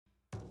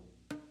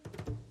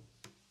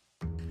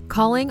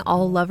Calling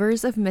all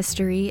lovers of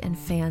mystery and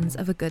fans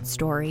of a good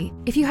story.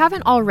 If you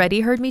haven't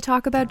already heard me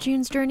talk about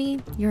June's Journey,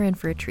 you're in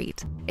for a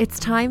treat. It's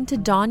time to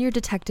don your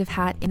detective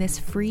hat in this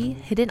free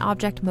hidden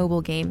object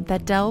mobile game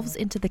that delves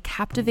into the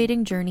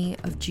captivating journey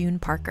of June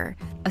Parker,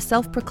 a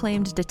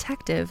self-proclaimed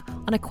detective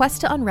on a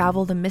quest to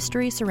unravel the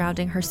mystery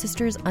surrounding her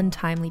sister's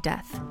untimely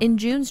death. In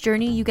June's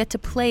Journey, you get to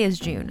play as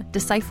June,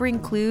 deciphering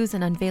clues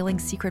and unveiling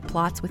secret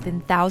plots within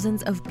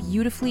thousands of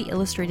beautifully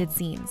illustrated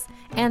scenes.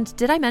 And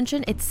did I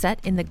mention it's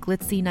set in the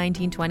glitzy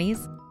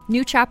 1920s?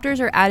 New chapters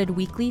are added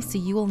weekly, so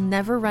you will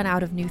never run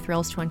out of new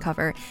thrills to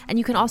uncover, and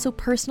you can also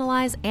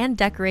personalize and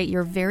decorate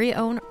your very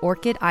own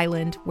Orchid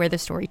Island where the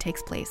story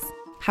takes place.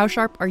 How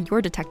sharp are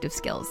your detective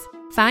skills?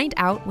 Find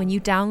out when you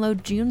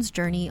download June's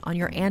Journey on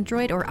your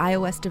Android or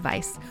iOS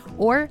device,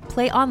 or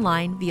play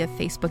online via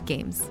Facebook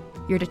Games.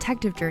 Your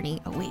detective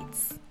journey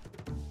awaits.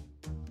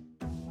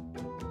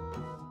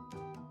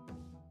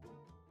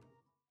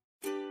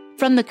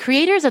 From the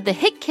creators of the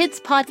hit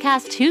kids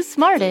podcast Who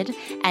Smarted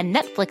and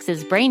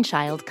Netflix's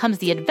Brainchild comes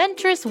the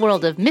adventurous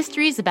world of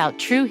mysteries about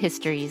true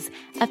histories,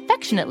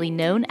 affectionately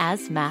known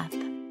as math.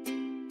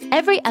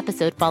 Every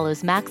episode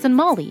follows Max and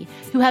Molly,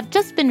 who have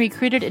just been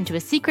recruited into a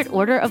secret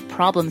order of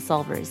problem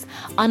solvers,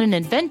 on an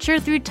adventure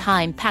through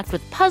time packed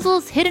with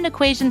puzzles, hidden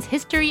equations,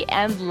 history,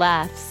 and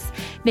laughs,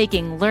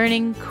 making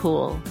learning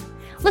cool.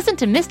 Listen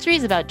to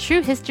Mysteries About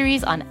True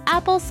Histories on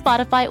Apple,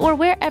 Spotify, or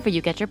wherever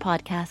you get your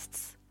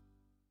podcasts.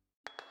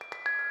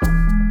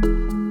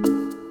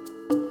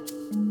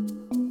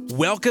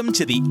 Welcome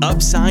to the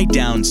Upside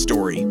Down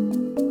Story.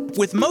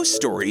 With most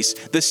stories,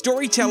 the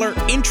storyteller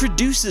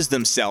introduces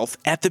themselves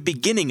at the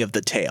beginning of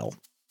the tale.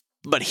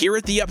 But here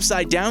at the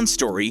Upside Down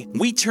Story,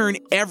 we turn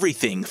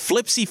everything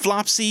flipsy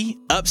flopsy,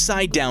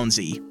 upside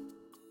downsy.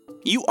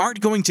 You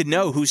aren't going to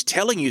know who's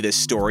telling you this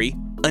story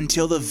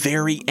until the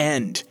very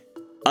end.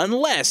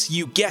 Unless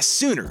you guess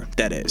sooner,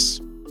 that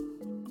is.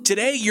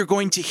 Today you're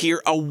going to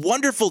hear a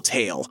wonderful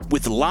tale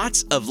with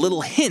lots of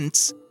little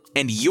hints,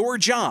 and your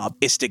job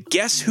is to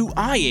guess who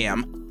I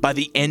am by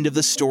the end of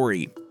the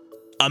story.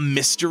 A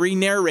mystery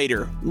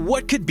narrator.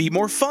 What could be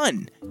more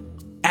fun?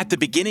 At the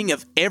beginning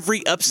of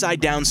every Upside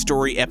Down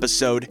Story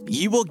episode,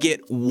 you will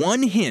get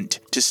one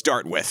hint to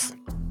start with.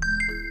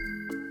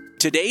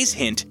 Today's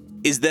hint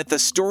is that the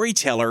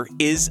storyteller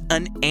is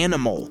an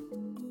animal.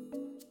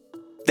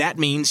 That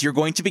means you're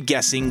going to be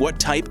guessing what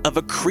type of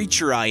a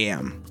creature I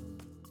am.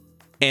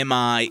 Am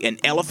I an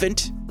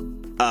elephant?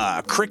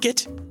 A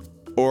cricket?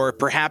 Or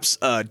perhaps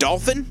a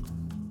dolphin?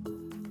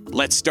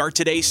 Let's start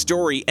today's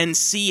story and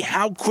see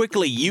how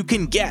quickly you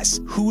can guess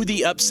who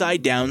the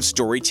Upside Down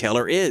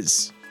Storyteller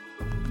is.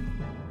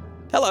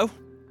 Hello,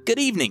 good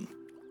evening.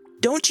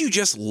 Don't you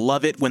just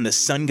love it when the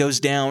sun goes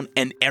down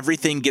and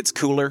everything gets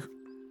cooler?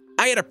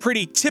 I had a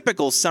pretty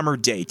typical summer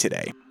day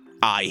today.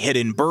 I hid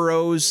in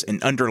burrows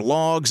and under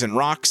logs and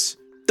rocks.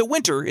 The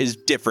winter is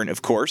different,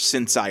 of course,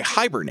 since I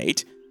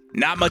hibernate.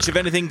 Not much of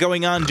anything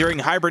going on during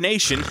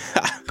hibernation.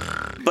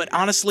 But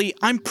honestly,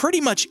 I'm pretty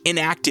much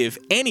inactive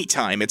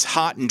anytime it's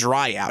hot and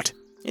dry out.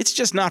 It's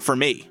just not for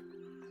me.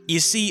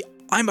 You see,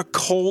 I'm a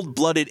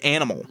cold-blooded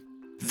animal.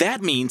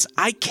 That means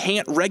I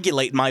can't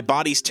regulate my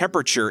body's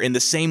temperature in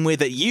the same way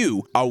that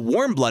you, a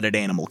warm-blooded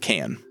animal,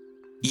 can.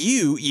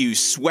 You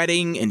use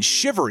sweating and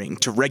shivering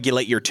to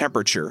regulate your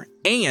temperature,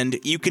 and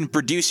you can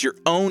produce your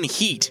own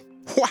heat.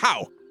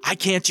 Wow, I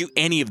can't do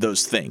any of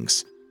those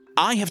things.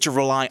 I have to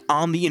rely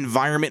on the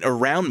environment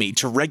around me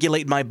to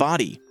regulate my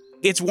body.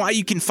 It's why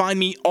you can find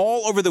me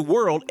all over the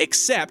world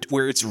except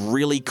where it's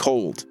really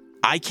cold.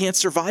 I can't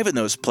survive in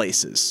those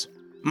places.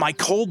 My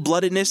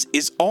cold-bloodedness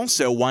is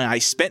also why I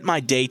spent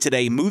my day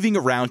today moving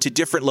around to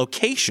different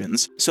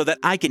locations so that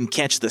I can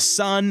catch the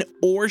sun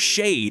or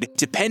shade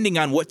depending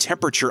on what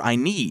temperature I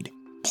need.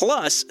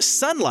 Plus,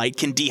 sunlight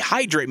can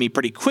dehydrate me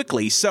pretty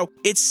quickly, so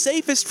it's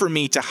safest for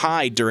me to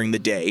hide during the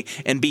day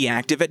and be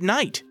active at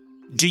night.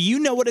 Do you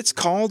know what it's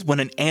called when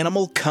an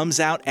animal comes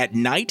out at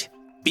night?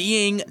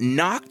 Being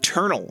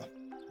nocturnal.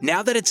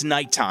 Now that it's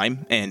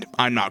nighttime, and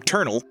I'm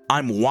nocturnal,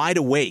 I'm wide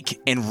awake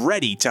and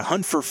ready to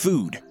hunt for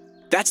food.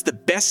 That's the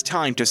best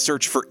time to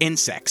search for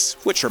insects,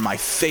 which are my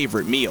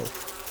favorite meal.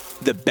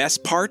 The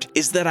best part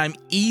is that I'm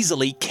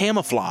easily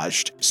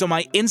camouflaged, so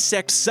my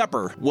insect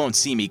supper won't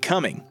see me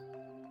coming.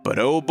 But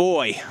oh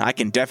boy, I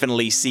can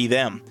definitely see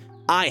them.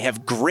 I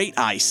have great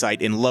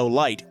eyesight in low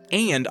light,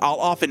 and I'll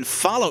often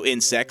follow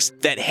insects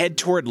that head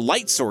toward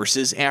light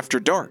sources after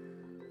dark.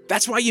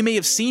 That's why you may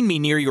have seen me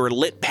near your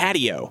lit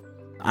patio.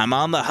 I'm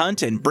on the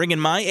hunt and bringing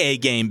my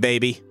A-game,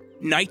 baby.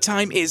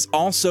 Nighttime is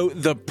also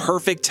the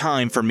perfect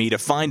time for me to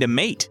find a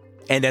mate.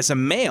 And as a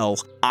male,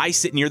 I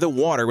sit near the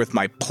water with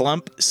my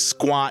plump,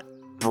 squat,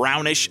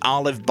 brownish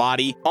olive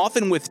body,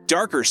 often with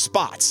darker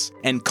spots,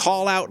 and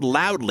call out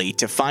loudly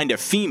to find a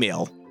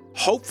female.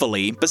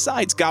 Hopefully,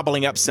 besides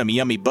gobbling up some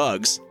yummy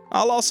bugs,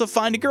 I'll also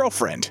find a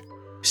girlfriend.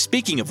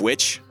 Speaking of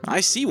which, I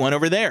see one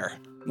over there.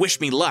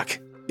 Wish me luck.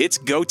 It's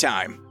go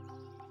time.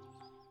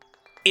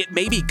 It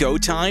may be go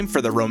time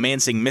for the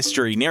romancing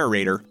mystery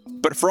narrator,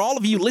 but for all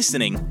of you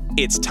listening,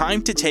 it's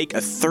time to take a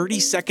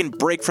 30-second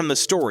break from the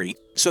story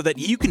so that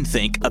you can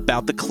think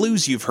about the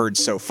clues you've heard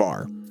so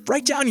far.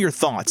 Write down your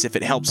thoughts if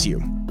it helps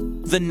you.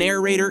 The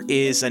narrator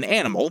is an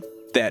animal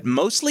that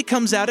mostly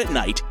comes out at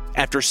night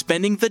after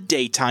spending the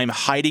daytime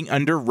hiding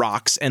under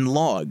rocks and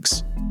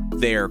logs.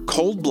 They're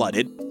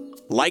cold-blooded,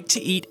 like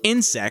to eat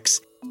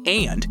insects,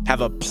 and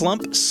have a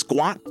plump,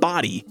 squat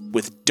body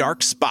with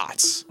dark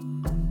spots.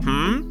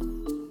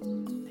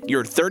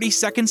 Your 30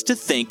 seconds to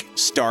think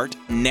start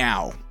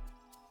now.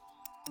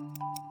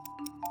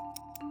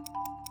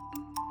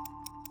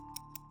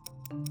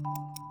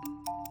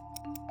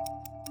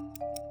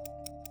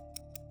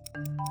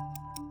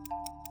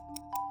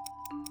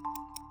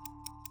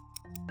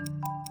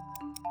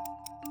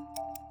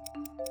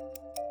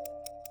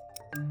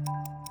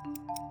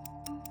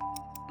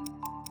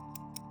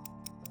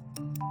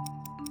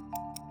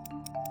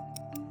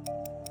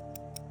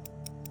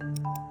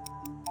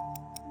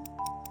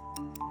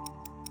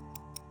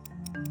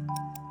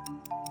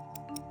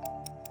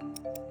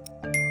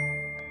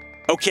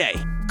 Okay,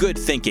 good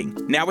thinking.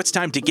 Now it's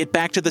time to get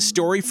back to the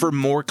story for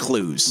more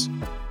clues.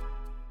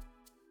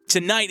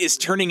 Tonight is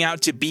turning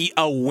out to be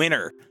a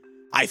winner.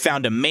 I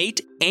found a mate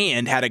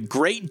and had a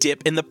great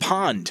dip in the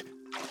pond.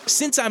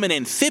 Since I'm an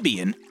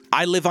amphibian,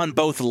 I live on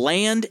both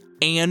land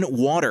and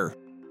water,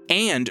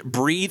 and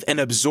breathe and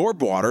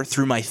absorb water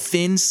through my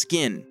thin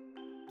skin.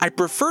 I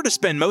prefer to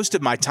spend most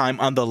of my time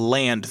on the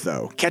land,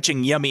 though,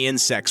 catching yummy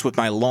insects with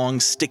my long,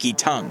 sticky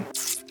tongue.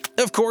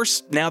 Of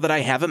course, now that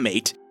I have a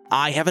mate,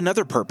 I have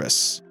another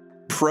purpose: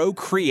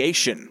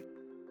 procreation.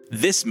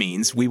 This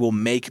means we will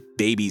make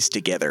babies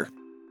together.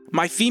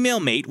 My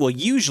female mate will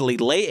usually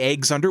lay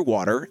eggs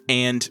underwater,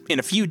 and in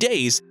a few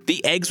days,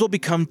 the eggs will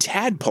become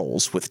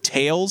tadpoles with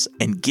tails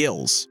and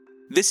gills.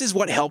 This is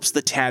what helps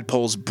the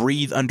tadpoles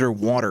breathe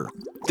underwater.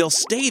 They'll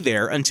stay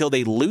there until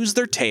they lose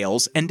their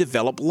tails and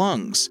develop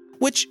lungs,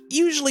 which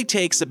usually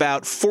takes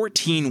about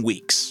 14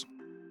 weeks.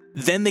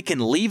 Then they can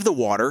leave the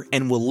water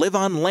and will live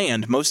on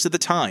land most of the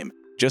time,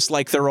 just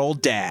like their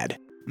old dad,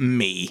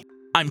 me.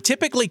 I'm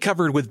typically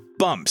covered with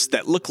bumps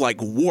that look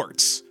like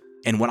warts,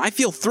 and when I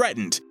feel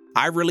threatened,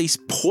 I release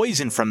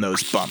poison from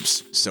those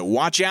bumps, so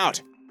watch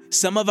out.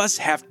 Some of us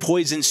have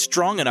poison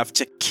strong enough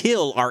to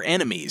kill our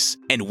enemies,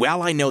 and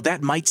while I know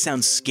that might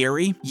sound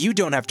scary, you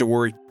don't have to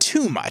worry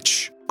too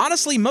much.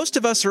 Honestly, most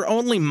of us are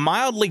only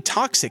mildly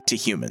toxic to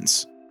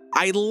humans.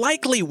 I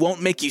likely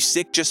won't make you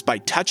sick just by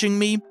touching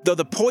me, though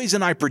the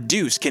poison I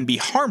produce can be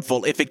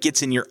harmful if it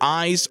gets in your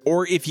eyes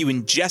or if you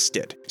ingest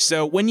it.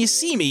 So when you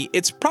see me,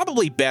 it's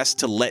probably best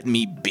to let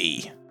me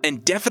be.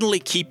 And definitely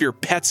keep your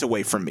pets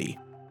away from me.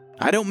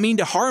 I don't mean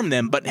to harm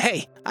them, but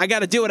hey, I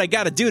gotta do what I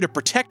gotta do to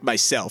protect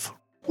myself.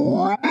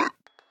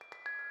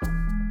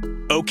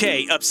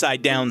 Okay,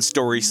 Upside Down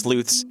Story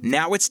Sleuths,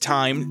 now it's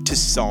time to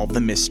solve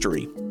the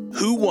mystery.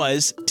 Who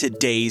was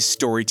today's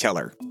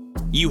storyteller?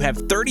 You have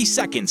 30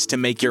 seconds to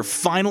make your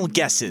final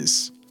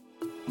guesses.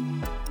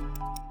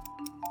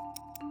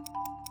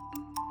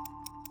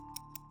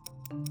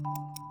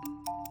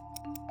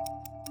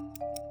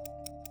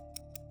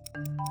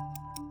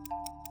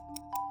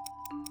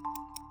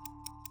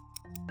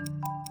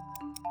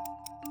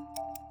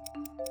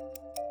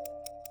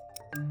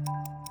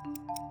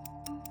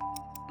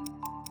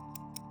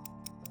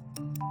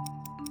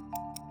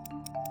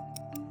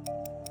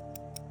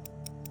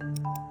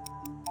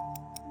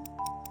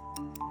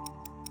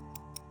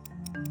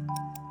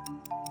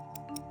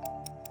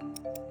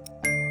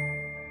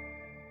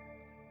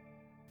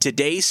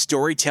 Today's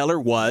storyteller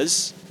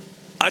was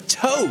a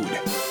toad.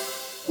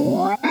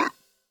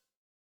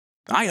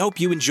 I hope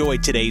you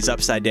enjoyed today's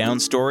Upside Down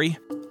story.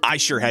 I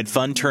sure had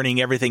fun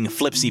turning everything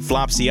flipsy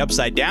flopsy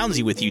upside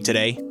downsy with you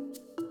today.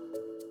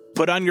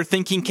 Put on your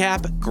thinking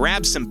cap,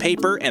 grab some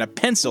paper and a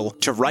pencil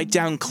to write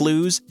down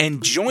clues,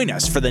 and join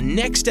us for the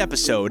next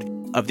episode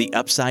of the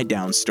Upside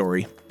Down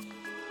Story.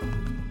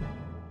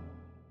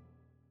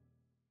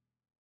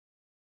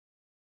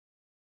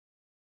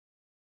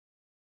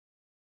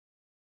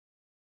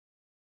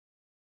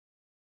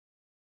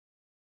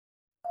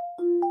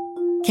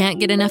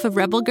 Can't get enough of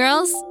Rebel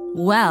Girls?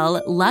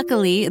 Well,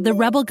 luckily, the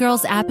Rebel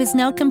Girls app is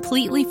now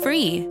completely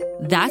free.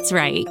 That's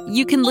right.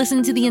 You can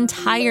listen to the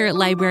entire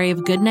library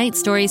of goodnight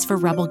stories for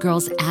Rebel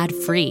Girls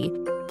ad-free.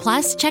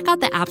 Plus, check out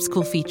the app's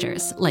cool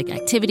features like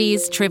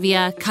activities,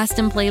 trivia,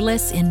 custom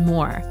playlists, and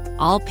more.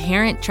 All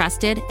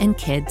parent-trusted and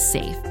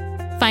kids-safe.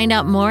 Find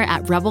out more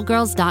at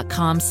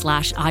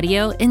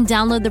rebelgirls.com/audio and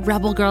download the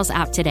Rebel Girls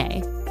app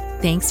today.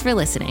 Thanks for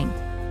listening.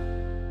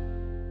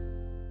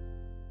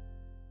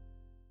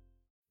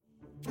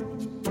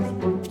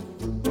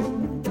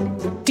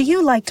 Do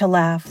you like to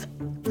laugh?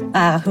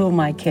 Who am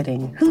I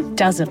kidding? Who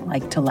doesn't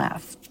like to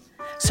laugh?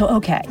 So,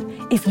 okay,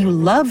 if you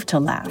love to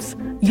laugh,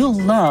 you'll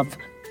love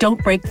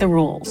Don't Break the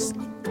Rules.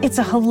 It's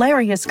a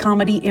hilarious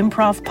comedy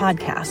improv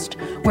podcast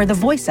where the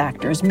voice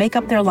actors make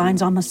up their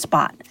lines on the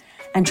spot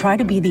and try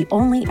to be the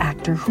only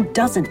actor who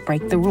doesn't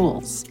break the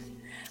rules.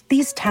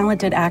 These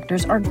talented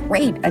actors are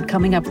great at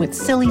coming up with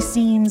silly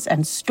scenes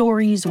and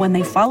stories when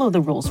they follow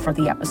the rules for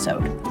the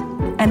episode.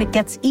 And it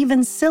gets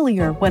even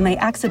sillier when they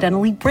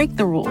accidentally break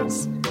the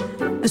rules.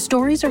 The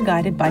stories are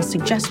guided by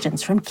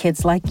suggestions from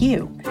kids like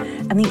you,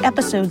 and the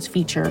episodes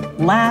feature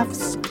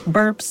laughs,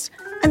 burps,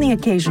 and the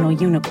occasional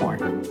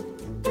unicorn.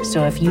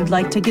 So if you'd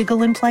like to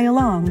giggle and play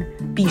along,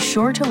 be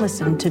sure to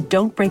listen to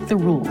Don't Break the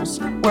Rules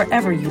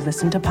wherever you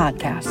listen to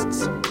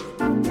podcasts.